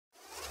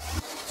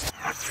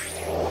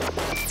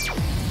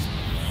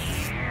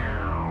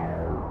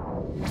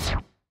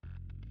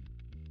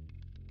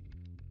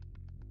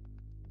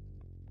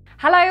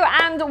Hello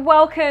and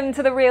welcome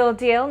to The Real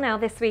Deal. Now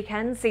this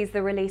weekend sees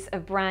the release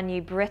of brand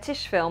new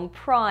British film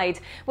Pride,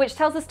 which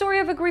tells the story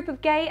of a group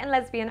of gay and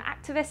lesbian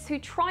activists who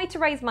tried to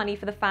raise money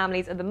for the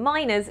families of the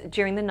miners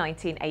during the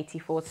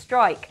 1984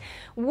 strike.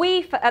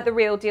 We at The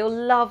Real Deal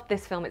loved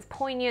this film. It's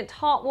poignant,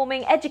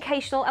 heartwarming,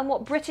 educational and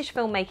what British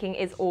filmmaking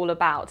is all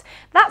about.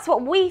 That's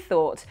what we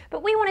thought,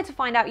 but we wanted to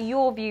find out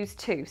your views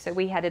too, so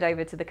we headed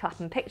over to the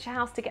Clapham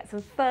Picturehouse to get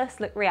some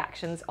first look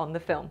reactions on the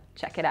film.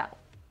 Check it out.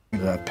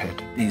 That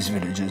pit. These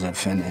villagers are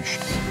finished.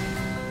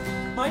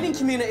 Mining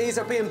communities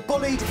are being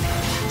bullied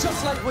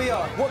just like we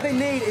are. What they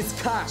need is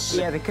cash.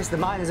 Yeah, because the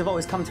miners have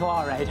always come to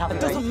our aid, haven't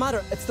they? It doesn't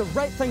matter. It's the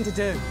right thing to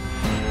do.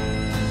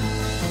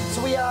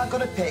 So we are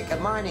going to pick a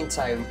mining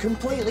town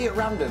completely at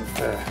random.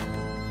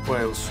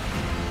 Wales.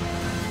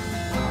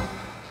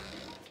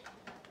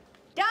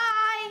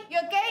 Guy,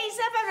 your gays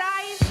have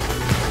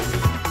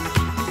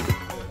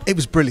arrived. It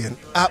was brilliant.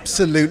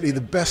 Absolutely the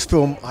best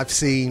film I've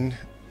seen,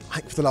 I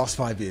think, for the last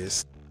 5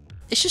 years.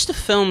 It's just a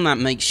film that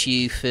makes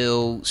you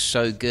feel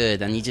so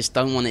good and you just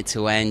don't want it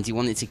to end. You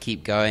want it to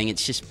keep going.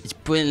 It's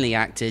brilliantly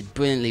acted,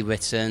 brilliantly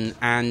written,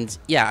 and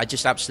yeah, I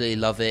just absolutely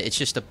love it. It's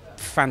just a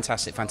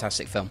fantastic,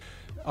 fantastic film.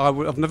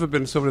 I've never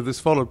been somebody that's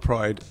followed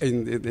Pride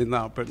in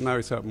that, but now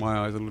it's opened my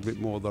eyes a little bit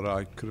more that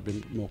I could have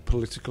been more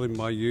political in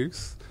my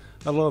youth.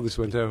 A lot of this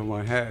went over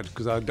my head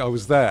because I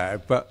was there,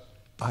 but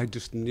I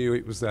just knew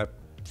it was there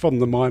from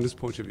the miners'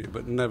 point of view,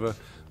 but never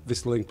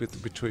this link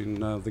between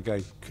the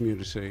gay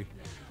community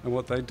and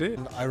what they did.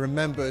 I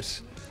remembered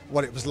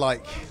what it was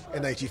like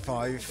in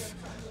 '85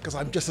 because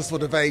I'm just the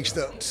sort of age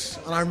that,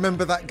 and I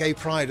remember that gay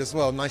pride as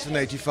well,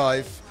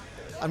 1985.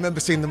 I remember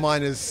seeing the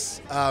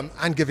miners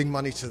and giving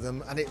money to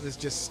them, and it was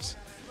just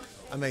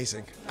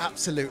amazing.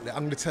 Absolutely. I'm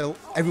going to tell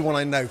everyone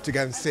I know to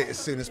go and see it as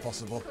soon as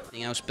possible.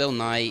 Anything else? Bill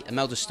Nye,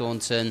 Imelda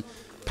Staunton,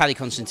 Paddy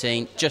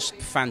Constantine, just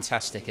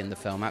fantastic in the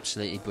film,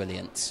 absolutely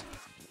brilliant.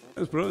 It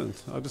was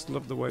brilliant. I just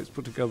love the way it's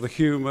put together, the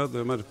humour, the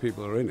amount of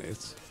people who are in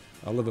it.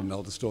 I love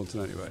Imelda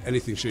Staunton anyway.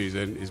 Anything she's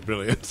in is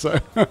brilliant. So,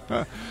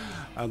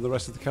 and the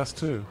rest of the cast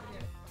too.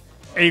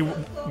 It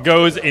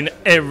goes in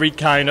every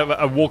kind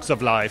of walks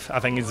of life.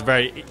 I think it's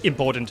very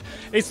important.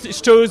 It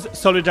shows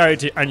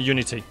solidarity and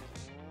unity.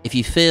 If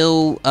you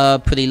feel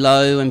pretty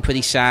low and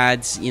pretty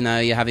sad, you know,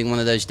 you're having one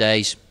of those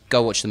days,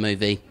 go watch the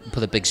movie and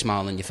put a big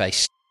smile on your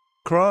face.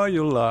 Cry,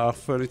 you'll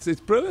laugh, and it's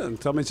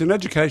brilliant. I mean, it's an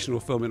educational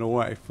film in a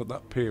way for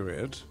that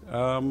period,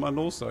 and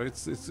also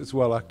it's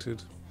well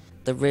acted.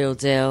 The real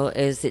deal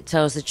is it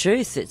tells the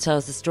truth. It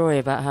tells the story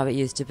about how it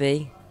used to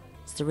be.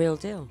 It's the real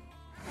deal.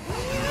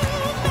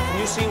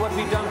 You see what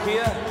we've done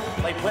here?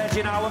 By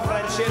pledging our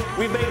friendship,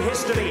 we've made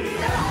history.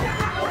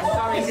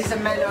 Sorry, this is a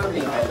men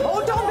only.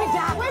 Oh, don't be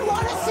daft. We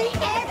want to see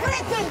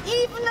everything,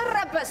 even the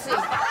rubber scene.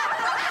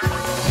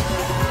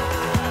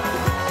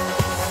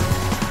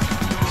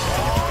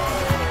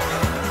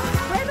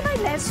 Where are my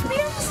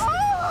lesbians?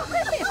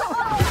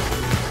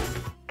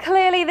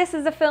 Clearly, this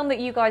is a film that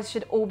you guys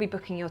should all be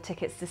booking your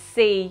tickets to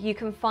see. You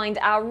can find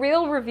our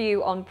real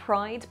review on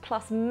Pride,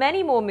 plus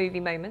many more movie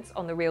moments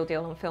on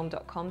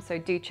therealdealonfilm.com, so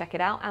do check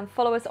it out and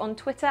follow us on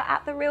Twitter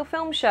at The Real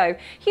Film Show.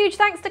 Huge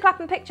thanks to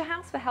Clapham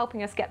Picturehouse for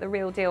helping us get The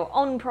Real Deal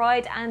on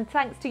Pride, and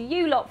thanks to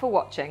you lot for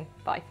watching.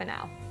 Bye for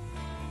now.